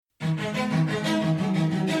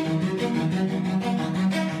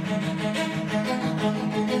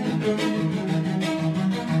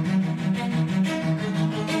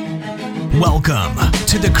Welcome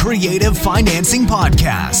to the Creative Financing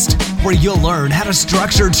Podcast, where you'll learn how to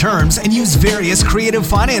structure terms and use various creative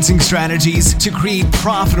financing strategies to create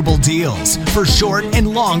profitable deals for short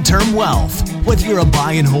and long-term wealth. Whether you're a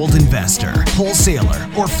buy and hold investor, wholesaler,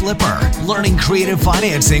 or flipper, learning creative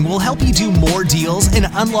financing will help you do more deals and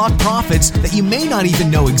unlock profits that you may not even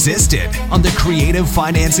know existed. On the Creative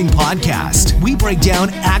Financing Podcast, we break down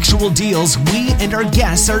actual deals we and our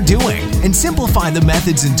guests are doing and simplify the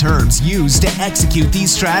methods and terms used to execute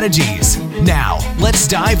these strategies. Now, let's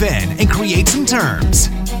dive in and create some terms.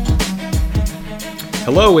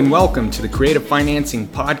 Hello and welcome to the Creative Financing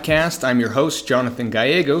Podcast. I'm your host, Jonathan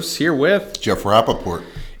Gallegos, here with Jeff Rappaport.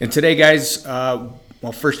 And today, guys,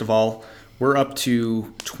 first of all, we're up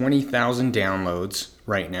to 20,000 downloads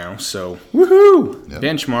right now. So, woohoo! Yep.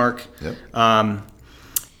 Benchmark. Yep. And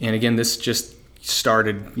again, this just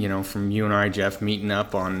started, from you and I, Jeff, meeting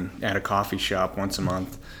up at a coffee shop once a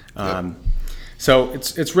month. So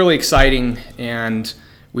it's really exciting, and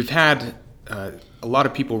we've had a lot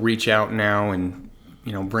of people reach out now and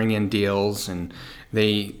bring in deals, and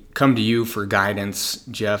they come to you for guidance.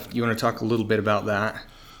 Jeff, you want to talk a little bit about that?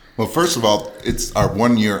 Well, first of all, it's our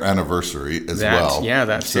 1 year anniversary as well. Yeah,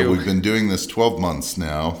 that's so we've been doing this 12 months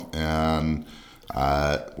now, and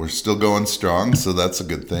we're still going strong, so that's a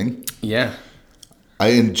good thing. Yeah.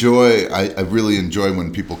 I really enjoy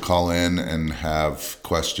when people call in and have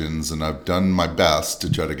questions, and I've done my best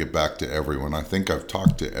to try to get back to everyone. I think I've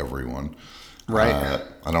talked to everyone. Right.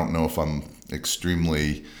 I don't know if I'm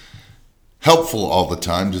extremely helpful all the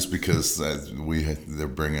time, just because they're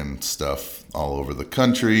bringing stuff all over the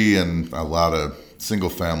country and a lot of single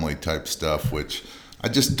family type stuff, which I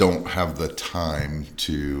just don't have the time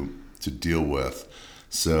to deal with.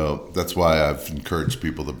 So that's why I've encouraged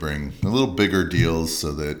people to bring a little bigger deals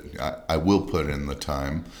so that I will put in the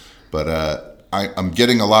time. But I'm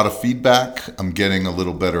getting a lot of feedback. I'm getting a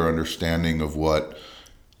little better understanding of what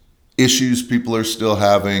issues people are still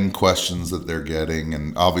having, questions that they're getting.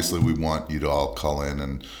 And obviously we want you to all call in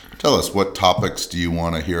and tell us, what topics do you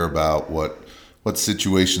want to hear about? What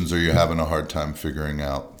situations are you having a hard time figuring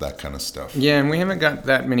out? That kind of stuff. Yeah, and we haven't got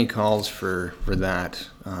that many calls for that.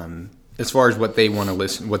 As far as what they want to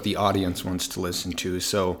listen, what the audience wants to listen to.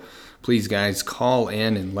 So please, guys, call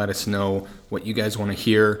in and let us know what you guys want to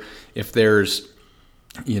hear. If there's,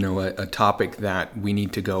 a topic that we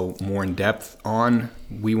need to go more in depth on,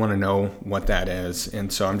 we want to know what that is.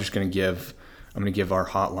 And so I'm going to give our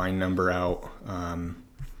hotline number out,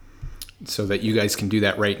 so that you guys can do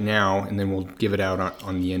that right now, and then we'll give it out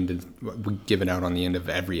on the end of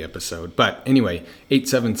every episode. But anyway,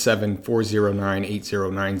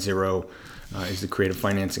 877-409-8090 is the Creative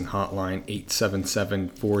Financing Hotline.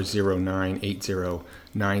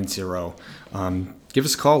 877-409-8090. Give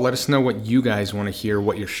us a call. Let us know what you guys want to hear,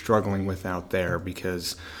 what you're struggling with out there,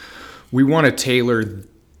 because we want to tailor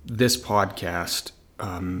this podcast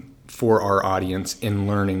for our audience in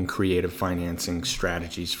learning creative financing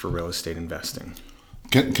strategies for real estate investing.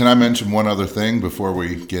 Can I mention one other thing before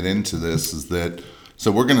we get into this? Is that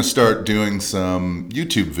so we're going to start doing some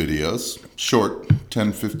YouTube videos, short,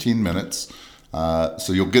 10, 15 minutes.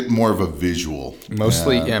 So you'll get more of a visual.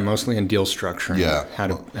 Mostly in deal structuring. Yeah. How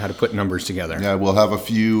to put numbers together. Yeah, we'll have a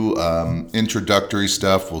few introductory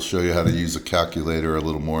stuff. We'll show you how to use a calculator a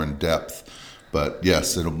little more in depth. But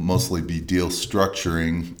yes, it'll mostly be deal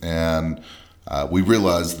structuring, and we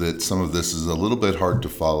realize that some of this is a little bit hard to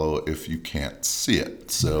follow if you can't see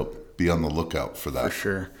it. So be on the lookout for that. For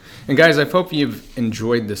sure. And guys, I hope you've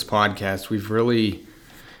enjoyed this podcast. We've really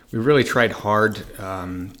tried hard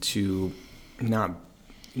to not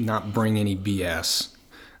bring any BS,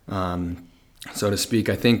 so to speak.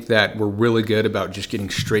 I think that we're really good about just getting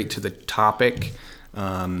straight to the topic.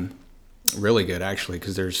 Really good, actually,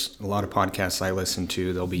 because there's a lot of podcasts I listen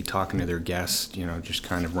to. They'll be talking to their guests, just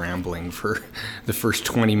kind of rambling for the first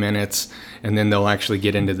 20 minutes, and then they'll actually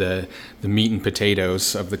get into the meat and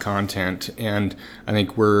potatoes of the content. And I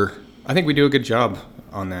think we do a good job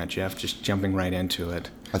on that, Jeff, just jumping right into it.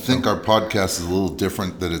 I think our podcast is a little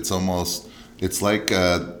different, that it's like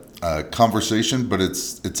a conversation, but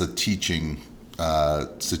it's a teaching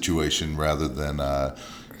situation rather than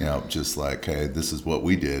just like, hey, this is what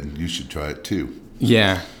we did, you should try it too.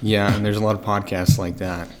 Yeah, and there's a lot of podcasts like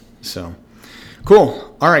that. So,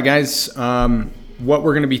 cool. All right, guys, what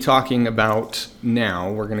we're going to be talking about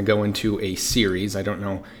now, we're going to go into a series. I don't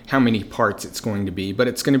know how many parts it's going to be, but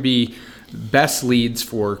it's going to be best leads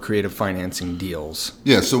for creative financing deals.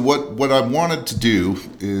 Yeah, so what I wanted to do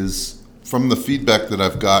is, from the feedback that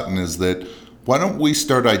I've gotten, is that why don't we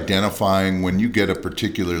start identifying, when you get a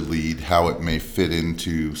particular lead, how it may fit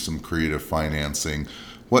into some creative financing.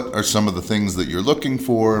 what are some of the things that you're looking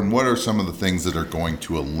for, and what are some of the things that are going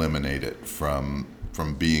to eliminate it from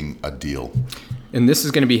being a deal. And this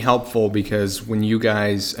is going to be helpful because when you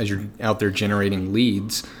guys, as you're out there generating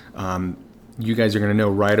leads, you guys are going to know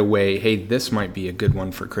right away, hey, this might be a good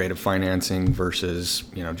one for creative financing versus,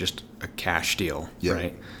 just a cash deal,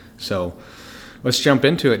 right? So let's jump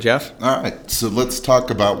into it, Jeff. All right. So let's talk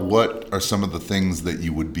about what are some of the things that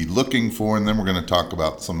you would be looking for, and then we're going to talk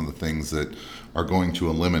about some of the things that are going to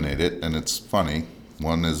eliminate it. And it's funny,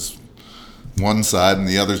 one is one side and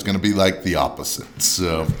the other is going to be like the opposite.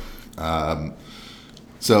 So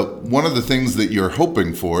one of the things that you're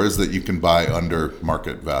hoping for is that you can buy under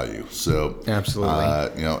market value. So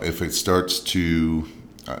absolutely, if it starts to,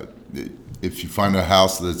 if you find a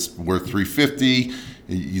house that's worth $350,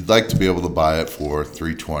 you'd like to be able to buy it for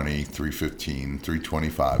 $320, $315,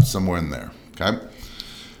 $325, somewhere in there. Okay.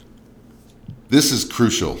 This is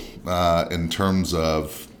crucial in terms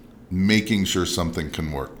of making sure something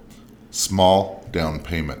can work. Small down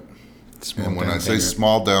payment. And when I say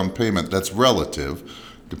small down payment, that's relative,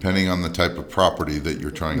 depending on the type of property that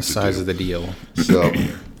you're trying to do. The size of the deal. So,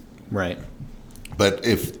 right. But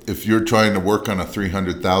if you're trying to work on a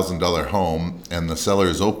 $300,000 home and the seller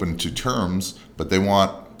is open to terms, but they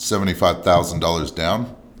want $75,000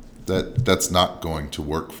 down, that's not going to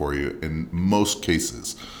work for you in most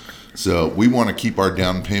cases. So we want to keep our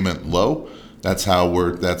down payment low. That's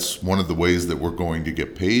one of the ways that we're going to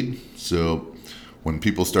get paid. So when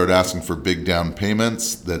people start asking for big down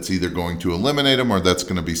payments, that's either going to eliminate them or that's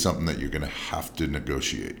going to be something that you're going to have to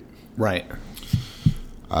negotiate. Right.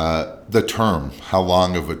 The term, how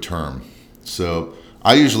long of a term? So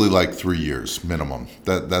I usually like 3 years minimum.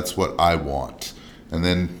 That's what I want. And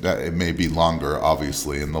then it may be longer,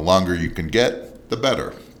 obviously. And the longer you can get, the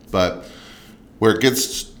better. But where it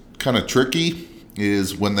gets kind of tricky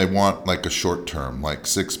is when they want like a short term, like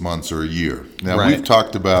 6 months or a year. Now, We've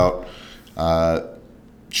talked about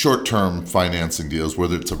short-term financing deals,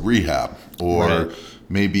 whether it's a rehab or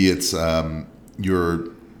maybe it's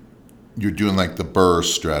you're doing like the BRRRR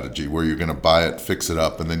strategy where you're going to buy it, fix it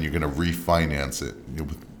up, and then you're going to refinance it.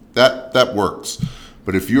 That works.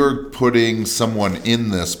 But if you're putting someone in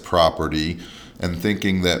this property and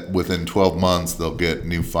thinking that within 12 months they'll get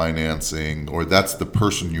new financing, or that's the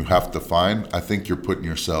person you have to find, I think you're putting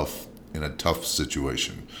yourself in a tough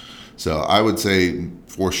situation. So I would say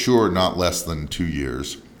for sure not less than 2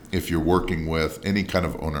 years if you're working with any kind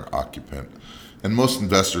of owner-occupant. And most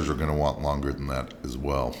investors are going to want longer than that as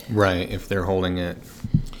well. Right, if they're holding it.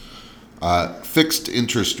 Fixed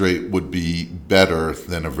interest rate would be better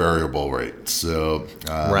than a variable rate. So,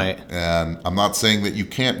 and I'm not saying that you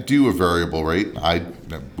can't do a variable rate.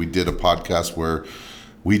 We did a podcast where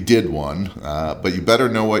we did one, but you better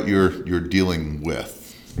know what you're dealing with.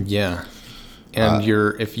 Yeah, and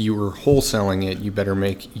if you were wholesaling it, you better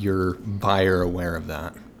make your buyer aware of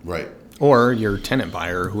that. Right. Or your tenant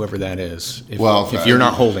buyer, whoever that is, if you're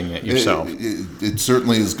not holding it yourself. It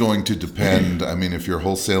certainly is going to depend. I mean, if you're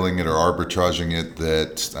wholesaling it or arbitraging it,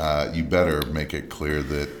 that you better make it clear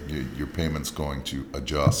that your payment's going to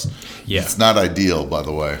adjust. Yeah. It's not ideal, by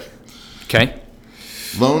the way. Okay.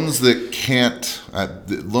 Loans that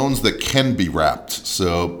can be wrapped.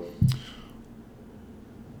 So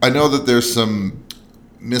I know that there's some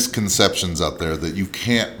misconceptions out there that you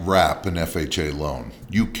can't wrap an FHA loan.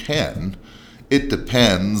 You can. It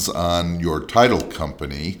depends on your title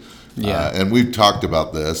company. Yeah. And we've talked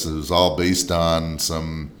about this. It was all based on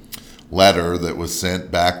some letter that was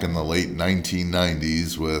sent back in the late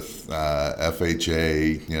 1990s with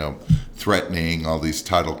FHA, threatening all these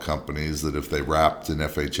title companies that if they wrapped an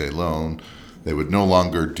FHA loan, they would no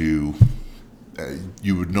longer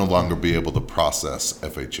you would no longer be able to process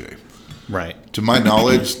FHA. Right. To my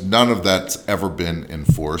knowledge, none of that's ever been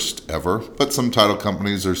enforced ever, but some title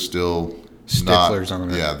companies are still sticklers on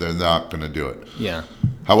it. Yeah, they're not going to do it. Yeah.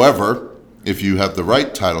 However, if you have the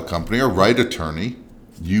right title company or right attorney,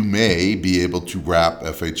 you may be able to wrap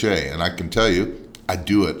FHA. And I can tell you, I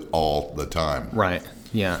do it all the time. Right.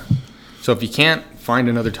 Yeah. So if you can't find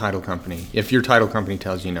another title company, if your title company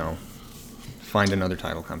tells you no, find another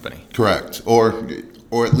title company. Correct. Or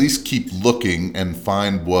at least keep looking and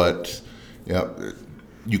find what.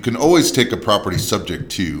 You can always take a property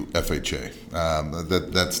subject to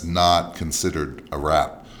FHA. That's not considered a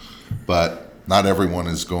wrap, but not everyone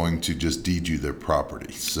is going to just deed you their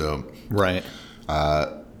property. So, right.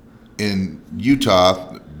 In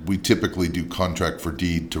Utah, we typically do contract for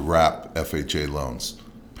deed to wrap FHA loans.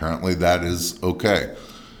 Apparently, that is okay.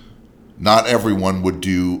 Not everyone would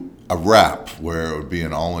do a wrap where it would be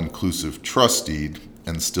an all-inclusive trust deed.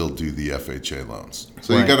 and still do the FHA loans.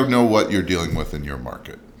 So Right. you got to know what you're dealing with in your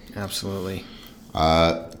market. Absolutely.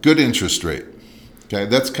 Good interest rate. Okay,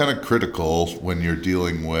 that's kind of critical when you're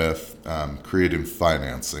dealing with creative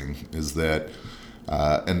financing, is that,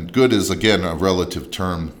 and good is, again, a relative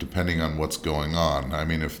term depending on what's going on. I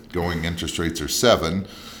mean, if going interest rates are 7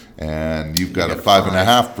 and you've got a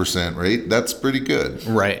 5.5% rate, that's pretty good.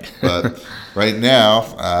 Right. But right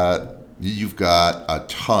now, you've got a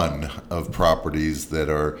ton of properties that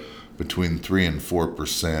are between 3 and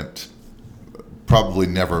 4%. Probably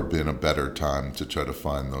never been a better time to try to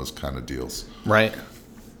find those kind of deals. Right.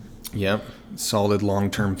 Yep. Solid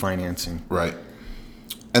long-term financing. Right.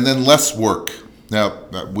 And then less work. Now,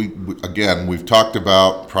 we've talked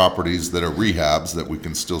about properties that are rehabs that we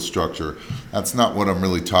can still structure. That's not what I'm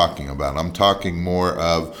really talking about. I'm talking more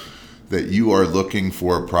of that you are looking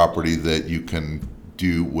for a property that you can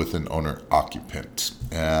do with an owner-occupant.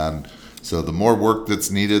 And so the more work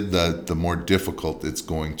that's needed, the more difficult it's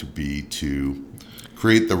going to be to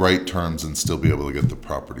create the right terms and still be able to get the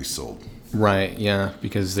property sold. Right. Yeah.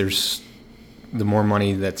 Because there's the more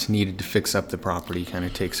money that's needed to fix up the property kind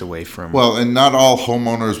of takes away from. Well, and not all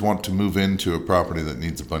homeowners want to move into a property that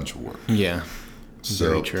needs a bunch of work. Yeah.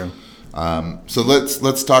 Very true. So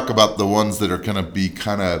let's talk about the ones that are going to be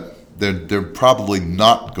they're probably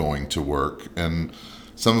not going to work, and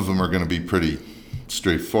some of them are going to be pretty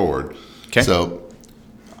straightforward. Okay. So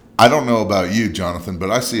I don't know about you, Jonathan, but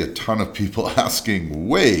I see a ton of people asking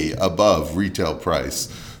way above retail price,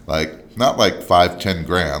 like not like $5-10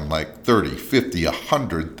 grand, like $30, $50,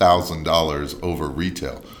 $100,000 over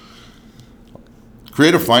retail.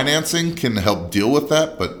 Creative financing can help deal with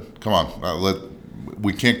that, but come on,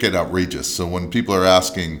 we can't get outrageous. So when people are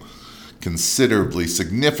asking considerably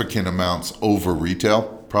significant amounts over retail,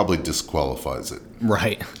 probably disqualifies it.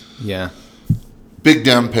 Right. Yeah. Big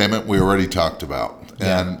down payment, we already talked about.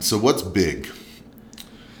 Yeah. And so what's big?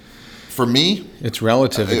 For me, It's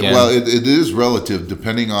relative again. it is relative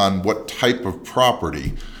depending on what type of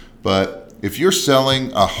property. But if you're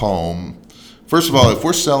selling a home, first of all, if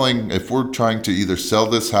we're trying to either sell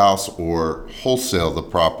this house or wholesale the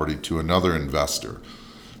property to another investor,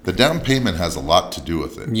 the down payment has a lot to do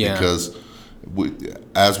with it. Yeah. Because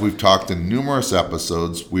as we've talked in numerous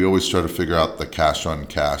episodes, we always try to figure out the cash on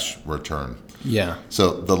cash return. Yeah.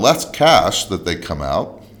 So the less cash that they come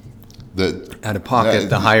out, Out of pocket,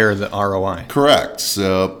 the higher the ROI. correct.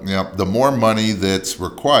 So the more money that's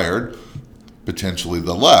required, potentially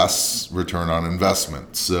the less return on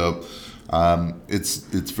investment. So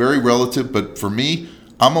it's very relative. But for me,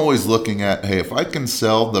 I'm always looking at, hey, if I can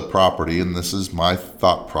sell the property, and this is my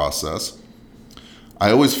thought process,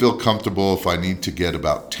 I always feel comfortable if I need to get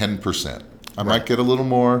about 10%. I might get a little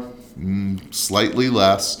more, slightly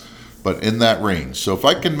less, but in that range. So if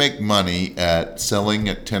I can make money at selling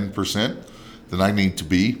at 10%, then I need to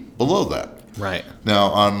be below that. Right. Now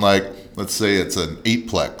on let's say it's an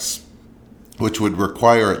 8-plex, which would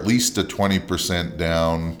require at least a 20%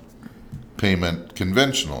 down payment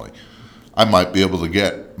conventionally. I might be able to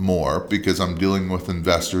get more because I'm dealing with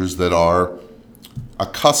investors that are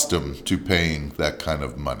accustomed to paying that kind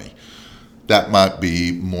of money. That might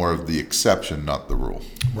be more of the exception, not the rule.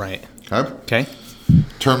 Right. Okay? Okay.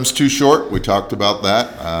 Terms too short, we talked about that.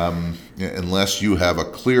 Unless you have a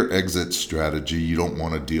clear exit strategy, you don't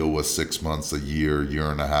want to deal with 6 months, a year, year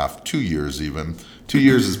and a half, 2 years even. 2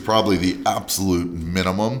 years is probably the absolute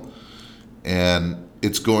minimum. And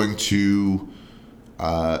it's going to,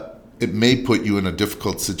 it may put you in a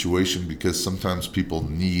difficult situation because sometimes people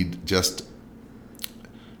need just,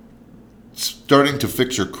 starting to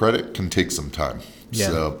fix your credit can take some time. Yeah.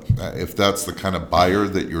 So if that's the kind of buyer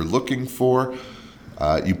that you're looking for,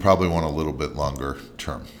 you probably want a little bit longer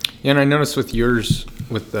term. Yeah, and I noticed with yours,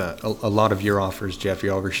 with a lot of your offers, Jeff,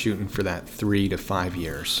 you're always shooting for that 3 to 5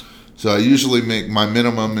 years. So I usually my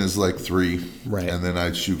minimum is like 3, Right. And then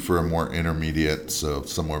I shoot for a more intermediate, so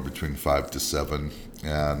somewhere between 5 to 7.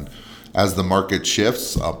 And as the market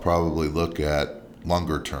shifts, I'll probably look at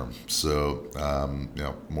longer term, so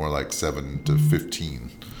more like 7 to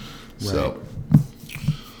 15. Right. So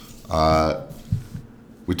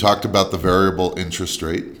we talked about the variable interest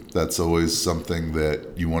rate. That's always something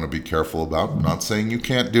that you want to be careful about. I'm not saying you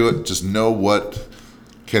can't do it. Just know what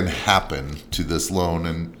can happen to this loan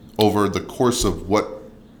and over the course of what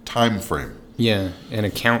time frame. Yeah, and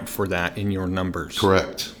account for that in your numbers.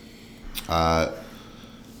 Correct.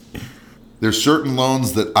 There's certain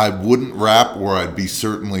loans that I wouldn't wrap or I'd be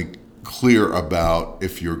certainly clear about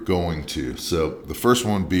if you're going to. So the first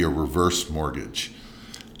one would be a reverse mortgage.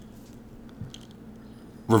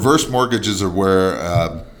 Reverse mortgages are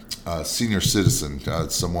where Senior citizen,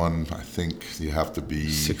 someone, I think you have to be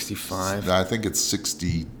 65. I think it's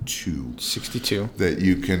 62. 62. That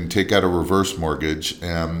you can take out a reverse mortgage.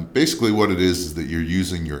 And basically what it is that you're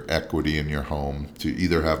using your equity in your home to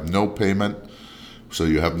either have no payment, so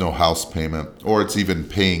you have no house payment, or it's even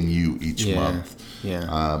paying you each month.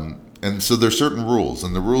 Yeah. And so there's certain rules.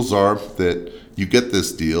 And the rules are that you get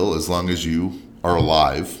this deal as long as you are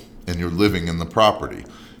alive and you're living in the property.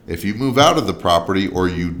 If you move out of the property or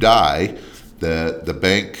you die, the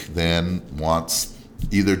bank then wants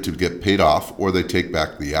either to get paid off or they take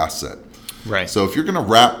back the asset. Right. So if you're going to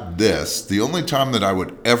wrap this, the only time that I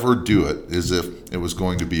would ever do it is if it was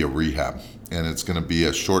going to be a rehab and it's going to be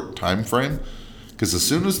a short time frame. Because as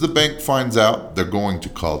soon as the bank finds out, they're going to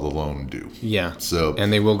call the loan due. Yeah. So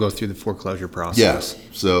and they will go through the foreclosure process. Yes.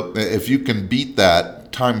 So if you can beat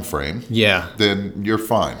that time frame, then you're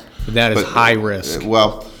fine. But that is high risk.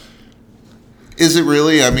 Well, is it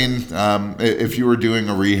really? I mean, if you were doing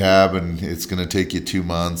a rehab and it's going to take you 2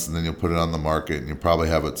 months and then you'll put it on the market and you'll probably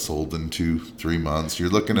have it sold in 2-3 months, you're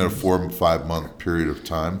looking at a 4 to 5 month period of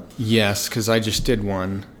time. Yes, because I just did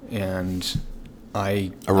one and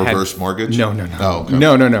a reverse mortgage? No. Oh, okay.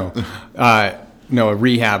 No, a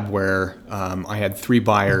rehab where I had 3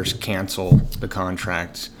 buyers cancel the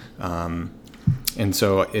contract. And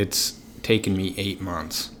so it's taken me 8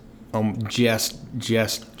 months.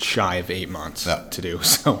 Just shy of 8 months to do.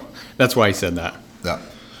 So that's why I said that. Yeah.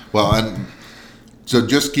 Well, and so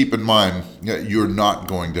just keep in mind, you're not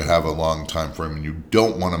going to have a long time frame, and you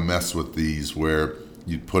don't want to mess with these where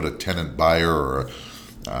you put a tenant buyer or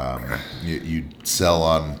you sell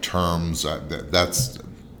on terms. That's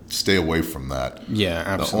stay away from that. Yeah,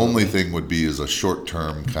 absolutely. The only thing would be is a short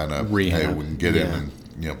term kind of rehab. Hey, we can get in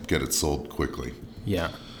and get it sold quickly.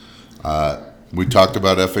 Yeah. We talked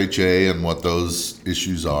about FHA and what those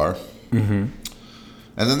issues are. Mm-hmm.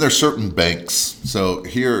 And then there's certain banks. So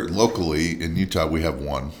here locally in Utah, we have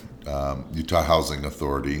one, Utah Housing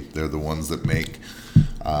Authority. They're the ones that make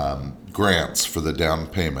grants for the down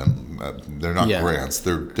payment. They're not grants;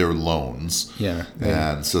 they're loans. Yeah.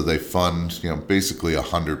 And so they fund, basically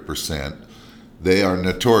 100%. They are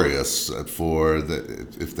notorious for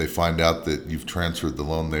if they find out that you've transferred the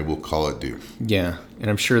loan, they will call it due. Yeah, and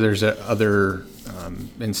I'm sure there's other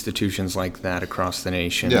institutions like that across the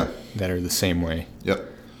nation that are the same way. Yep.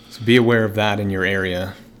 So be aware of that in your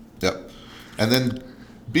area. Yep. And then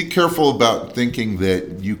be careful about thinking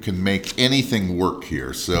that you can make anything work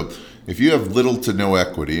here. So if you have little to no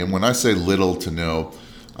equity, and when I say little to no,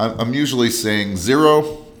 I'm usually saying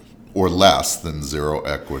 0 or less than 0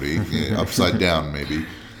 equity, upside down maybe,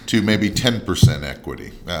 to maybe 10%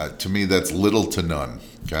 equity. To me, that's little to none,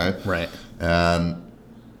 okay? Right. And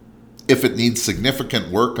if it needs significant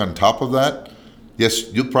work on top of that,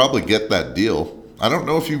 yes, you'll probably get that deal. I don't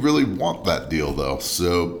know if you really want that deal, though.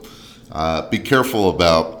 So be careful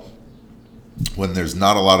about when there's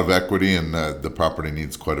not a lot of equity and the property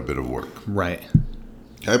needs quite a bit of work. Right.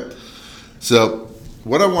 Okay. So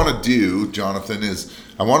what I want to do, Jonathan, is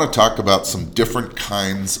I want to talk about some different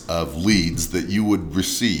kinds of leads that you would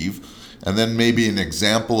receive, and then maybe an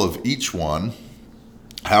example of each one,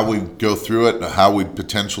 how we go through it, how we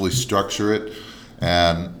potentially structure it,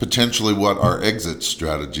 and potentially what our exit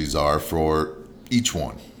strategies are for each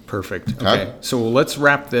one. Perfect. Okay. So let's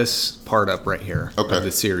wrap this part up right here of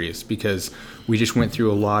the series, because we just went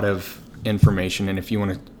through a lot of information, and if you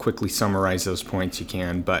want to quickly summarize those points, you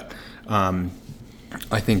can. But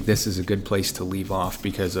I think this is a good place to leave off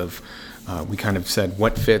because of we kind of said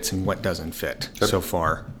what fits and what doesn't fit so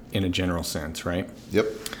far in a general sense, right? Yep.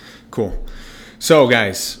 Cool. So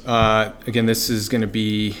guys, again, there's going to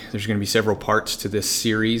be several parts to this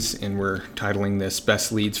series, and we're titling this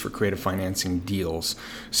Best Leads for Creative Financing Deals.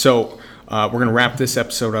 So we're going to wrap this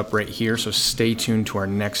episode up right here, so stay tuned to our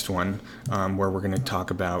next one where we're going to talk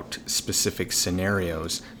about specific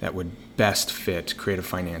scenarios that would best fit creative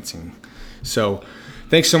financing. So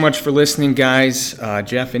thanks so much for listening, guys.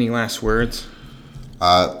 Jeff, any last words?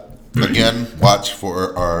 Again, watch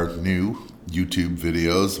for our new YouTube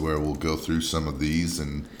videos where we'll go through some of these,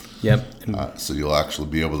 and so you'll actually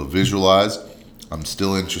be able to visualize. I'm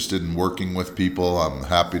still interested in working with people. I'm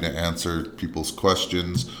happy to answer people's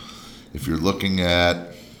questions. If you're looking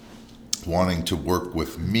at wanting to work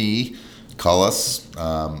with me, call us.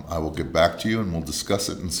 I will get back to you and we'll discuss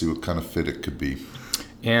it and see what kind of fit it could be.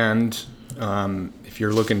 And if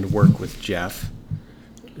you're looking to work with Jeff,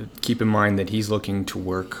 keep in mind that he's looking to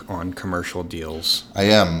work on commercial deals. I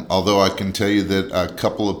am, although I can tell you that a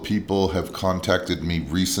couple of people have contacted me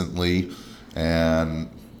recently, and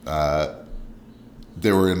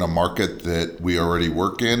they were in a market that we already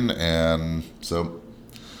work in, and so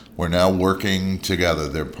we're now working together.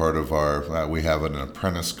 They're part of our, we have an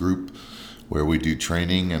apprentice group where we do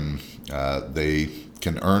training, and they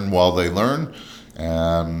can earn while they learn.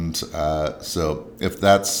 And so if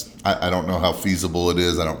that's, I don't know how feasible it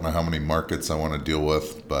is. I don't know how many markets I want to deal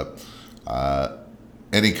with, but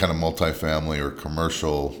any kind of multifamily or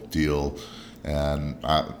commercial deal. And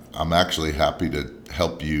I'm actually happy to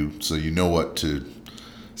help you so you know what to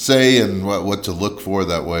say and what to look for.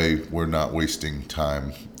 That way we're not wasting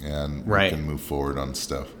time, and we can move forward on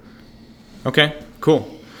stuff. Okay,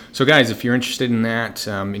 cool. So guys, if you're interested in that,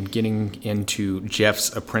 in getting into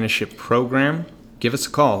Jeff's apprenticeship program, give us a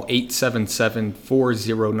call,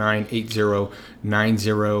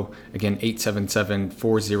 877-409-8090. Again,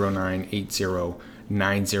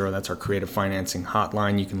 877-409-8090. That's our creative financing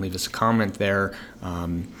hotline. You can leave us a comment there.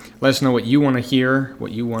 Let us know what you want to hear,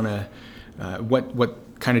 what you want to, what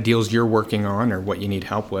kind of deals you're working on, or what you need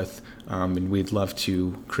help with. And we'd love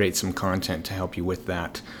to create some content to help you with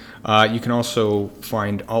that. You can also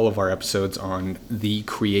find all of our episodes on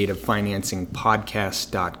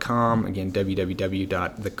thecreativefinancingpodcast.com. Again,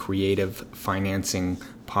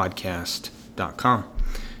 www.thecreativefinancingpodcast.com.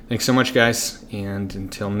 Thanks so much, guys. And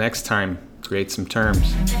until next time, create some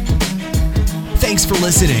terms. Thanks for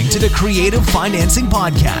listening to the Creative Financing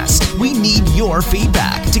Podcast. We need your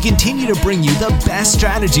feedback to continue to bring you the best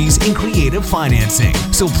strategies in creative financing.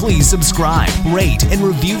 So please subscribe, rate, and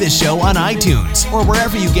review this show on iTunes or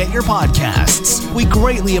wherever you get your podcasts. We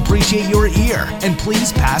greatly appreciate your ear, and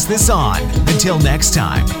please pass this on. Until next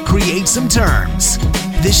time, create some terms.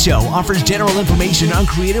 This show offers general information on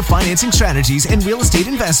creative financing strategies and real estate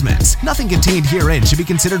investments. Nothing contained herein should be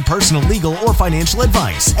considered personal, legal, or financial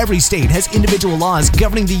advice. Every state has individual laws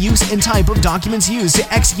governing the use and type of documents used to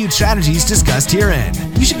execute strategies discussed herein.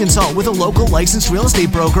 You should consult with a local licensed real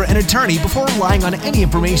estate broker and attorney before relying on any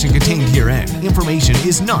information contained herein. Information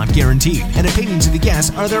is not guaranteed, and opinions of the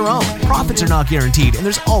guests are their own. Profits are not guaranteed, and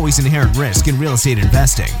there's always inherent risk in real estate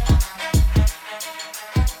investing.